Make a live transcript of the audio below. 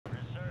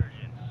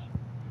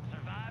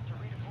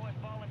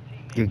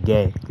You're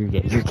gay. You're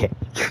gay. You're gay.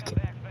 You're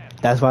gay.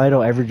 That's why I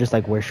don't ever just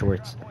like wear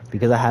shorts.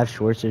 Because I have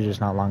shorts, they're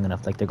just not long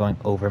enough. Like they're going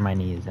over my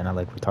knees, and I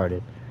like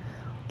retarded.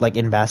 Like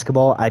in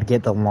basketball, I'd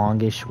get the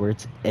longest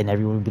shorts, and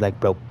everyone would be like,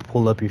 "Bro,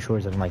 pull up your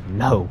shorts." And I'm like,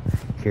 "No,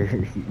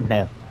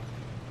 no."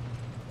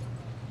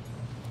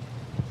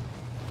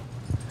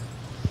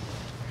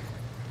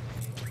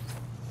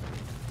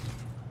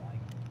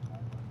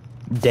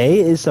 Day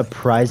is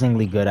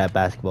surprisingly good at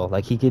basketball.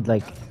 Like he could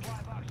like.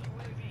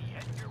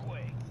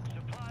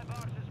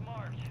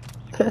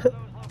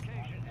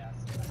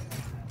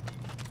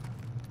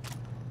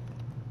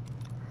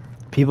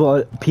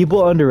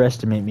 People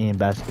underestimate me in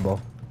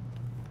basketball.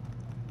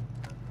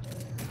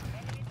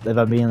 If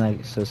I'm being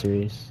like so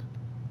serious.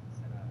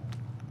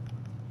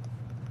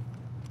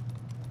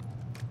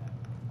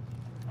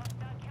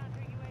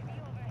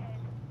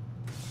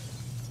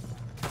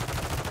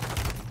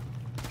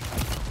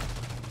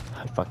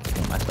 I fucking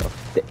hate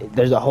myself.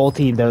 There's a whole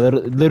team. They're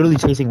literally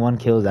chasing one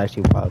kill is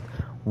actually wild.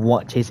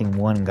 Chasing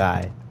one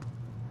guy.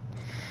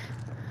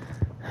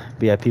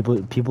 But yeah,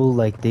 people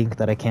like think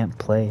that I can't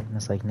play, and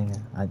it's like, nigga,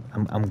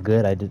 I'm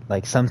good. I did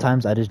like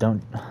sometimes I just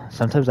don't.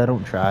 Sometimes I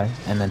don't try,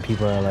 and then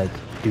people are like,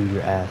 "Do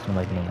your ass." I'm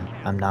like, nigga,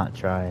 I'm not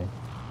trying.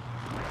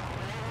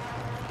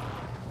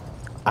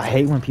 I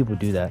hate when people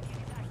do that.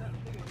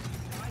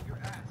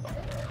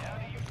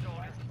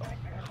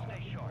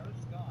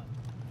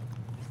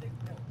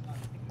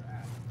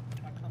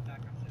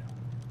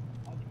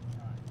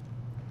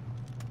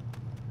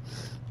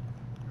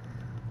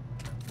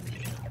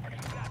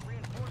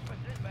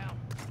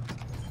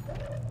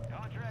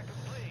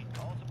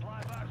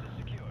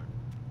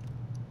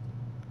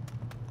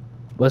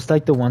 What's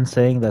like the one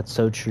saying that's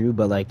so true,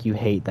 but like you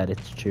hate that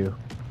it's true?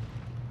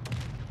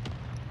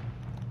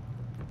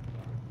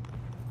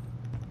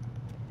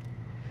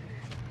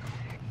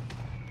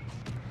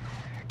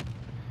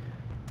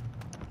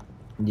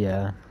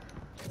 Yeah.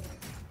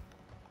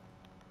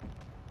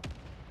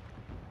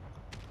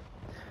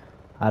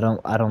 I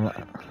don't.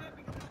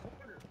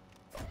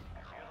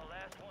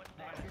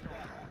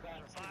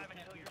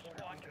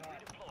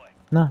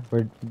 No,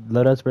 we're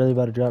loadout's barely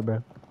about to drop,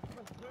 bro.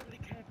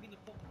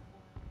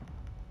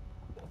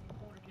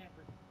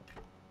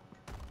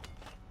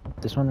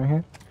 This one right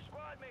here.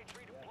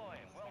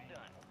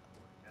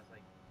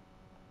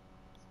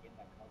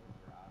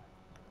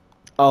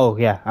 Oh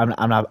yeah,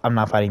 I'm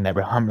not fighting that,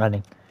 bro. I'm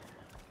running.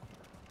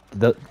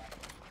 The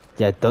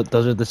Yeah,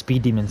 those are the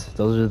speed demons.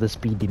 Those are the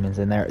speed demons,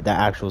 and they're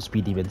actual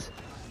speed demons.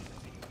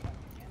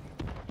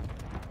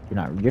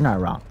 You're not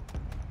wrong.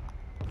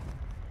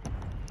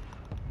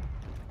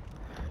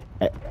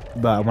 Eh,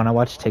 But when I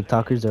watch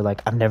TikTokers, they're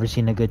like, I've never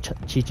seen a good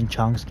Cheech and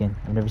Chong skin.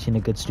 I've never seen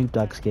a good Snoop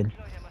Dogg skin.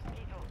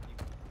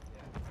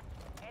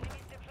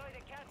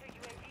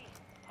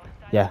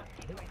 Yeah,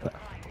 but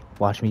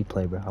watch me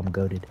play, bro. I'm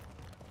goated.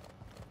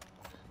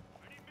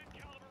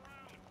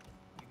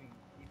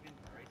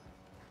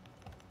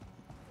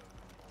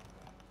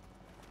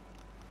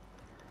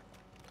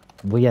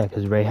 Well, yeah,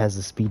 because Ray has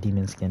the speed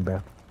demon skin,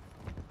 bro.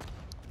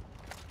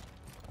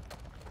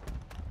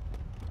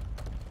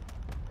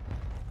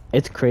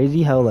 It's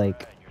crazy how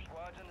like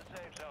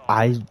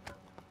I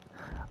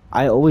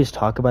I always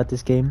talk about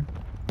this game,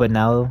 but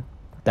now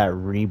that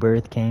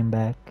Rebirth came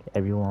back,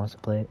 everyone wants to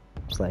play it.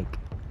 It's like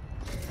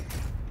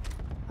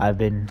I've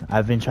been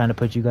trying to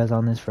put you guys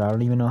on this for I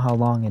don't even know how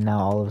long, and now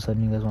all of a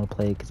sudden you guys want to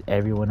play it because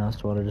everyone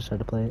else wanted to start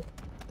to play it.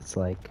 It's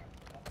like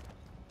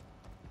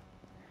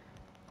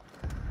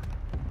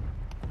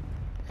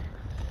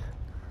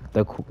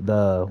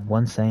the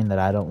one saying that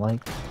I don't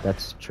like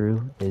that's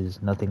true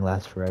is nothing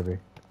lasts forever.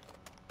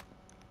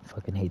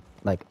 Fucking hate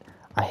like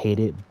I hate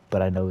it,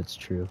 but I know it's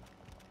true.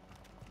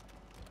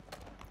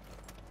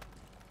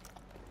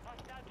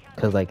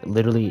 Cause like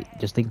literally,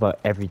 just think about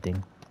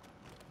everything.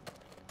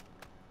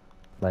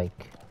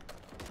 Like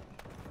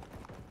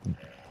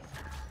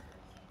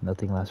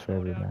nothing lasts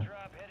forever, man.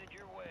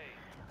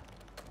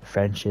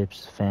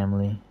 Friendships,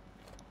 family,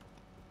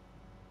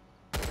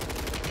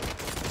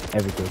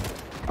 everything.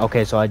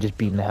 Okay, so I just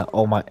beat him the hell.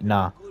 Oh my,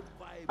 nah.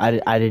 I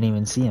didn't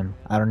even see him.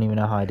 I don't even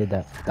know how I did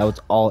that. That was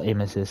all aim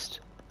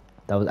assist.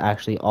 That was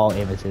actually all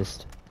aim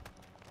assist.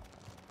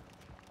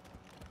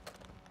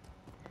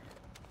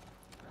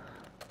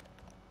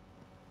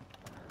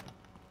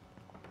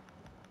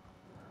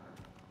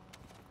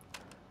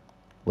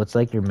 What's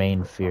like your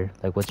main fear?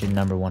 Like what's your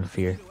number one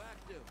fear?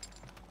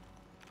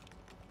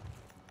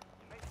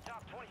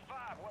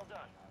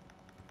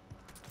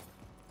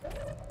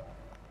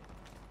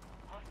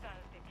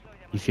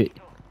 You feel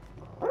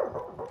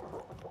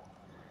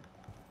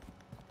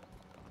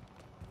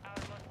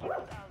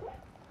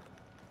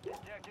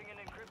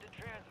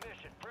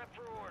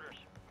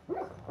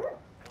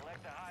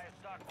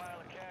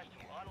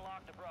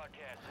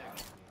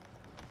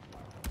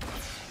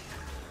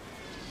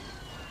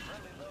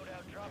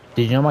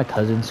Did you know my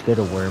cousin's scared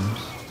of worms?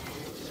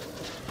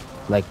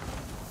 Like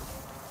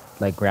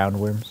ground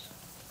worms?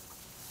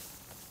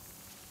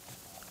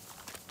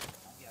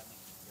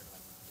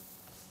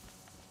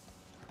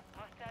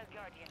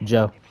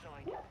 Joe.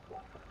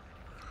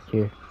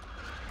 Here.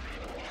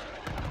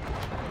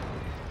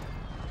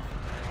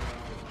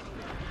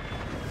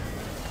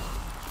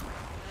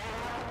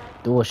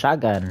 Dual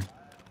shotgun.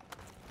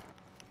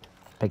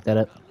 Pick that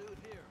up.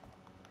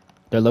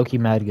 They're low-key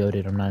mad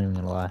goated, I'm not even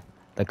gonna lie.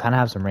 They kind of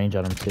have some range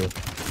on them too.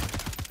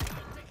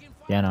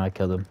 Yeah, no, I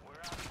killed him.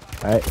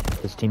 Alright,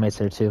 his teammate's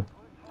there too.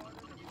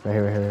 Right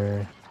here, right here, right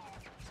here.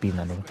 Beam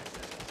that nigga.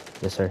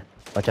 Yes, sir.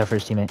 Watch out for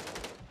his teammate.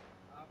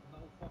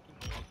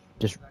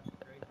 Just,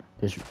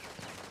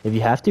 if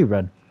you have to,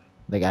 run.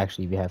 Like,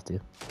 actually, if you have to.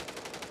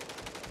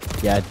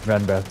 Yeah,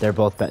 run, bro. They're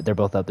both up. They're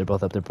both up.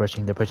 They're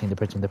pushing. They're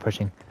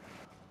pushing.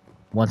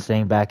 One's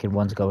staying back and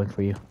one's going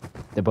for you.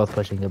 They're both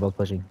pushing.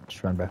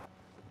 Just run, bro.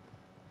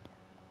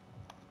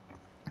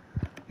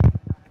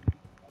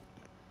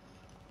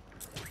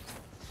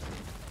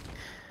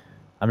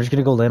 I'm just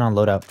gonna go land on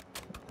loadout,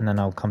 and then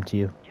I'll come to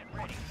you.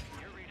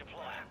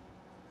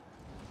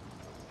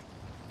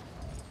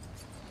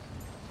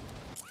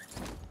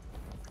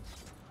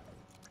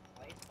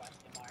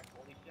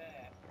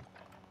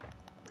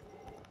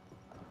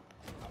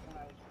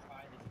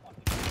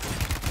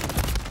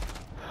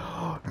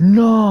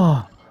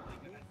 No!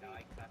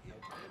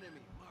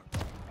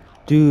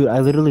 Dude, I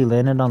literally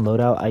landed on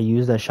loadout. I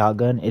used that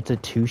shotgun. It's a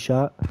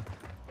 2-shot,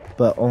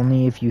 but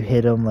only if you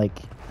hit them, like...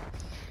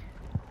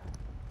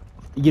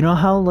 You know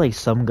how, like,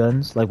 some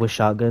guns, like with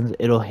shotguns,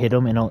 it'll hit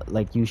them and it'll,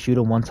 like, you shoot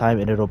them one time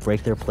and it'll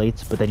break their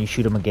plates, but then you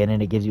shoot them again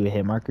and it gives you a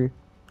hit marker?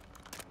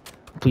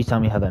 Please tell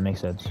me how that makes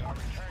sense.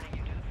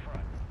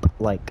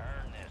 Like...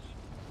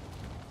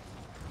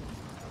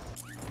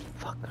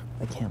 Fuck,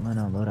 I can't land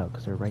on loadout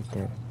because they're right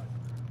there.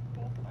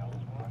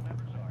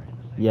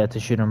 Yeah, to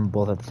shoot them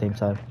both at the same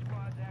time.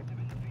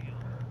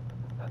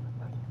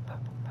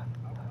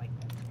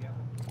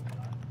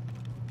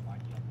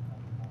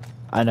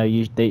 I know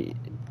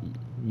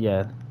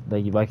yeah,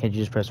 like why can't you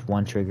just press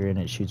one trigger and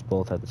it shoots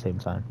both at the same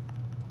time?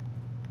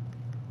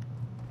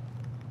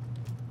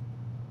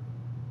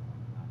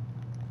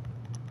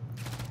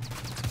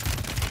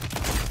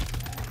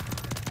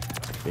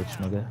 Bitch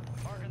nigga.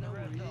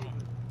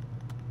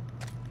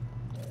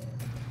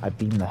 I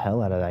beamed the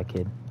hell out of that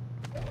kid.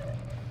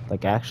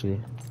 Like actually.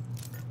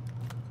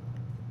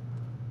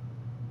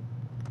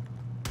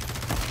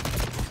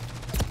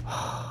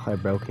 I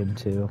broke him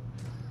too.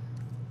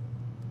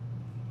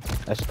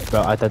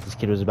 Bro, I thought this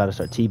kid was about to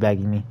start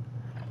teabagging me.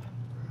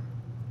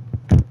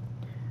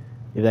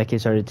 If that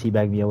kid started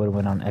teabagging me, I would have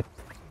went on X.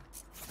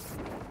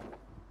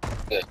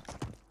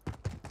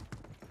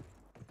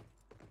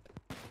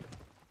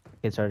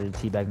 Kid started to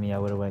teabag me, I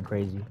would have went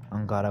crazy.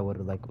 On God, I would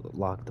have like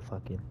locked the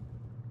fucking.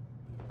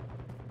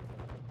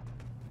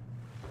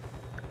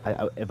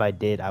 If I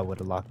did, I would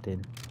have locked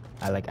in.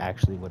 I like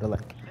actually would have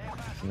like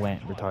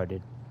went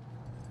retarded.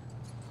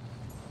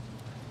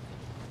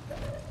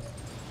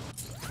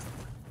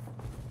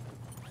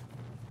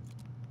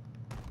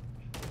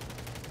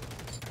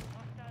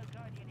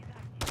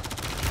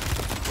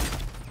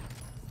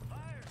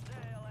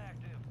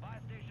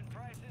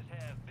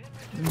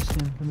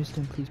 Let me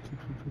stand, please.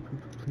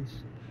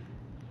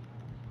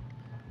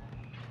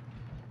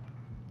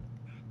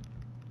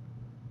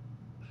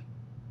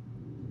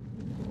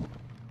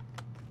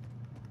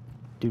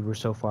 Dude, we're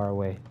so far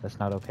away. That's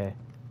not okay.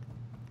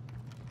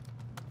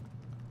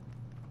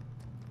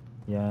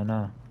 Yeah, I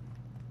know.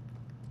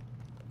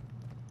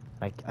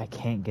 I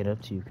can't get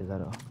up to you because I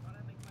don't.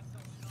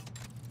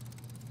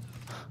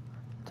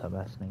 Tough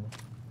ass nigga.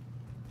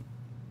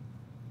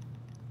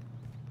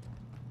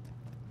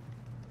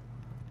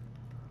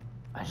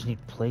 I just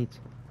need plates.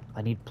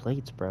 I need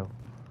plates, bro.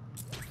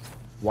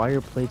 Why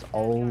are plates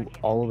all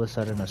of a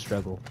sudden a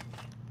struggle?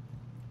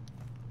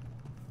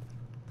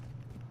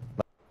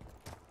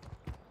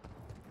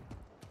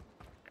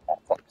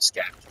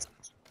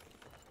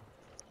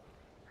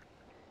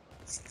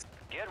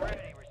 Get ready,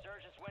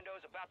 resurgence window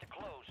is about to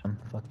close.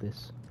 Fuck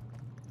this.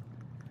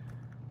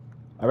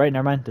 Alright,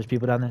 never mind. There's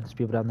people down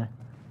there.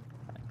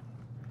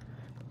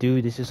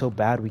 Dude, this is so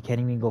bad. We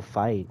can't even go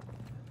fight.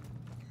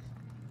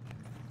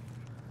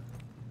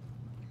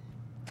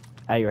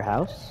 At your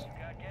house?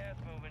 Got gas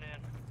moving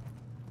in.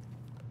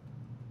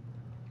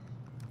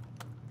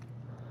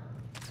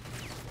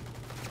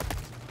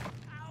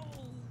 Ow!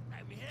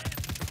 I'm hit.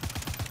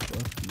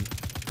 Fuck you.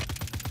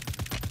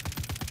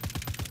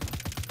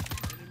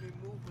 Enemy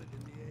movement in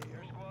the air.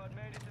 Your squad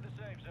made it to the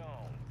safe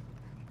zone.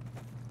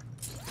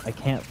 I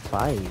can't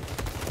fight.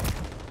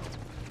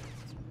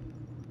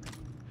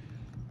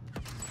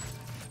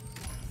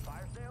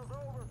 Fire sales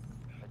over.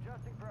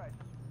 Adjusting prices.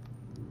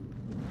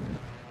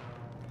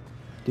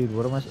 Dude,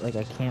 what am I like?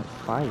 I can't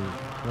fight.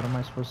 What am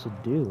I supposed to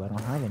do? I don't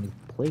have any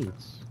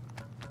plates.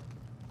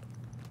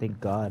 Thank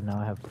God, now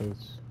I have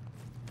plates.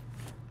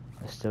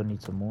 I still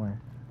need some more.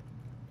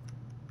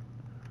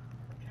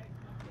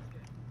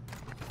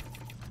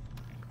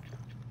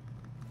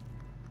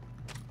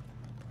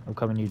 I'm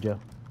coming to you, Joe,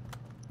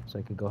 so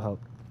I could go help.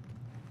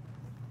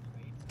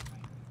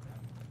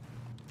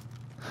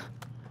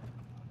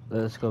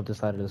 Let's go up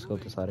this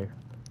ladder.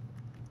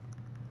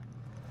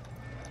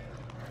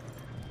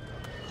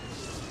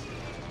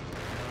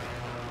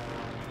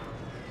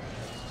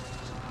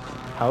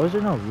 How is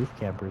there no roof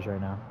campers right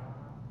now?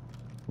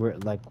 We're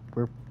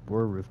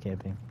roof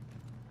camping.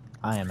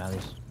 I am at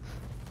least.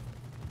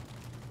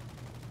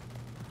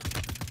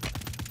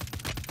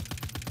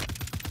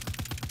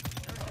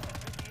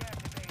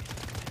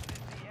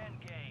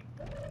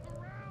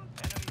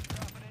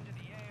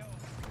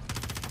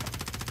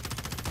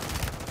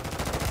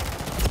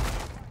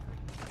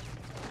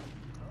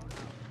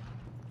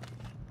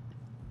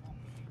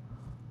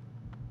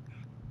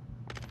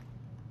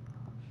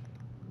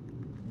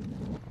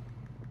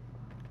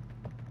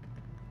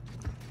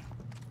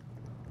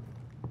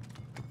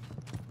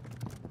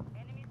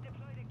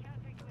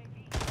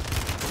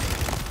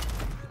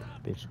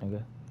 Bitch,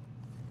 nigga.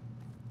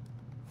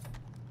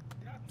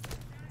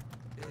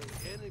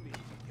 Enemy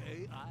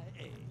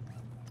AIA.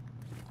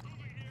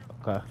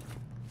 Okay.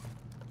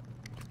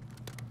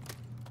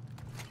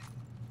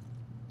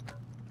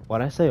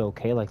 Why'd I say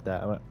okay like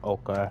that? I went,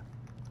 okay.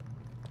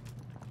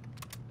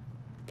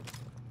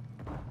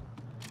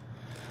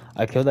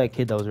 I killed that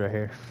kid that was right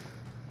here.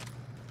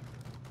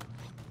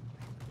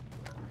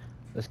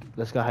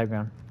 Let's go high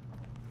ground.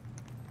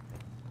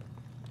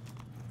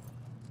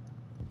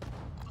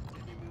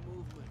 Enemy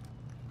movement.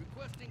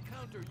 Requesting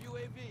counter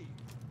UAV.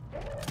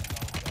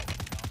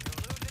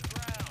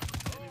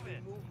 Enemy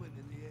movement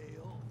in the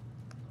AO.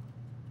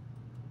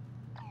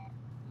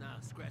 Nah,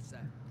 scratch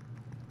that.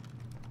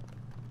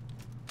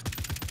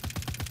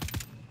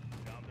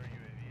 Counter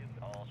UAV.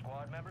 All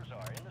squad members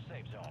are in the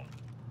safe zone.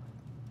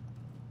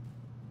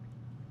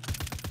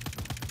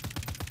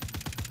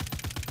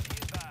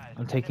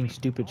 I'm taking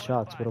stupid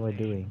shots. What am I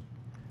doing?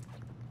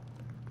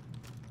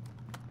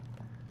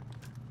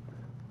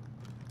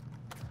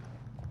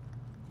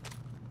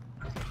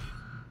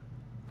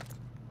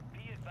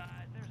 Be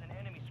advised, there's an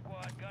enemy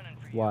squad gunning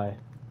for you. Why?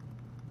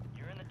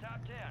 You're in the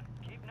top 10.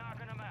 Keep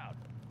knocking them out.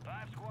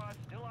 5 squads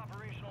still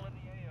operational in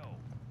the AO.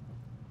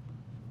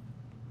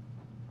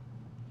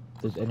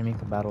 There's enemy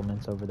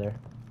combattlements over there.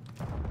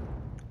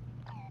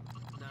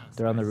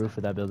 They're on the roof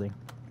of that building.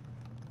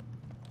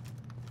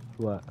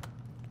 What?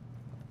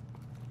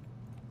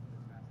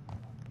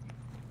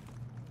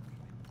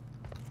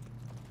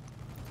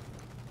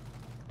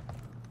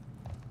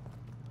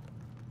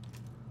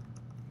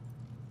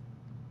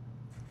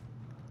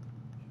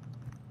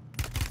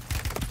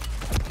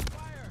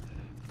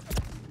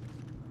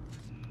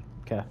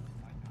 Okay.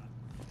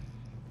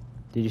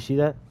 Did you see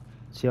that?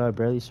 See how I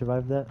barely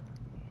survived that?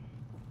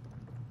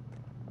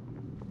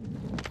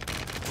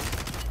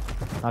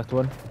 Knocked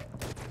one.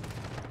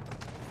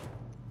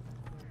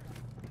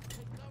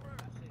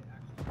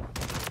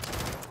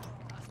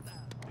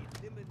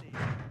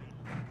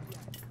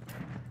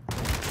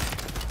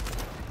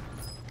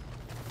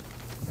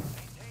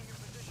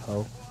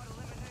 Oh.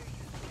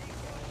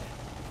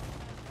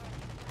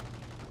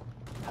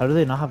 How do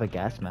they not have a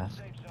gas mask?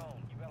 Safe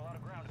zone. You've got a lot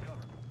of ground to cover.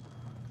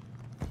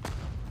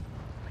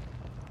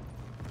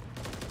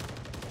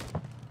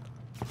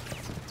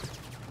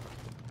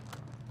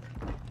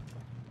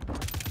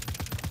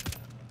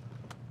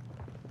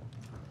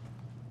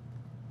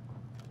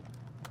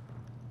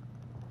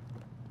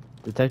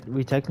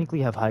 We technically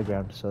have high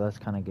ground, so that's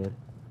kind of good.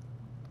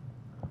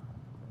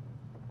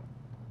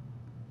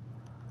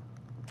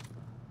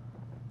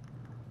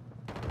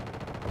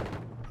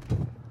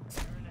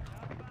 You're in the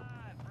top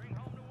 5. Bring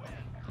home the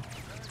win.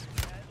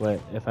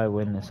 Wait, if I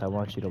win this, I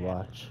want you to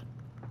watch.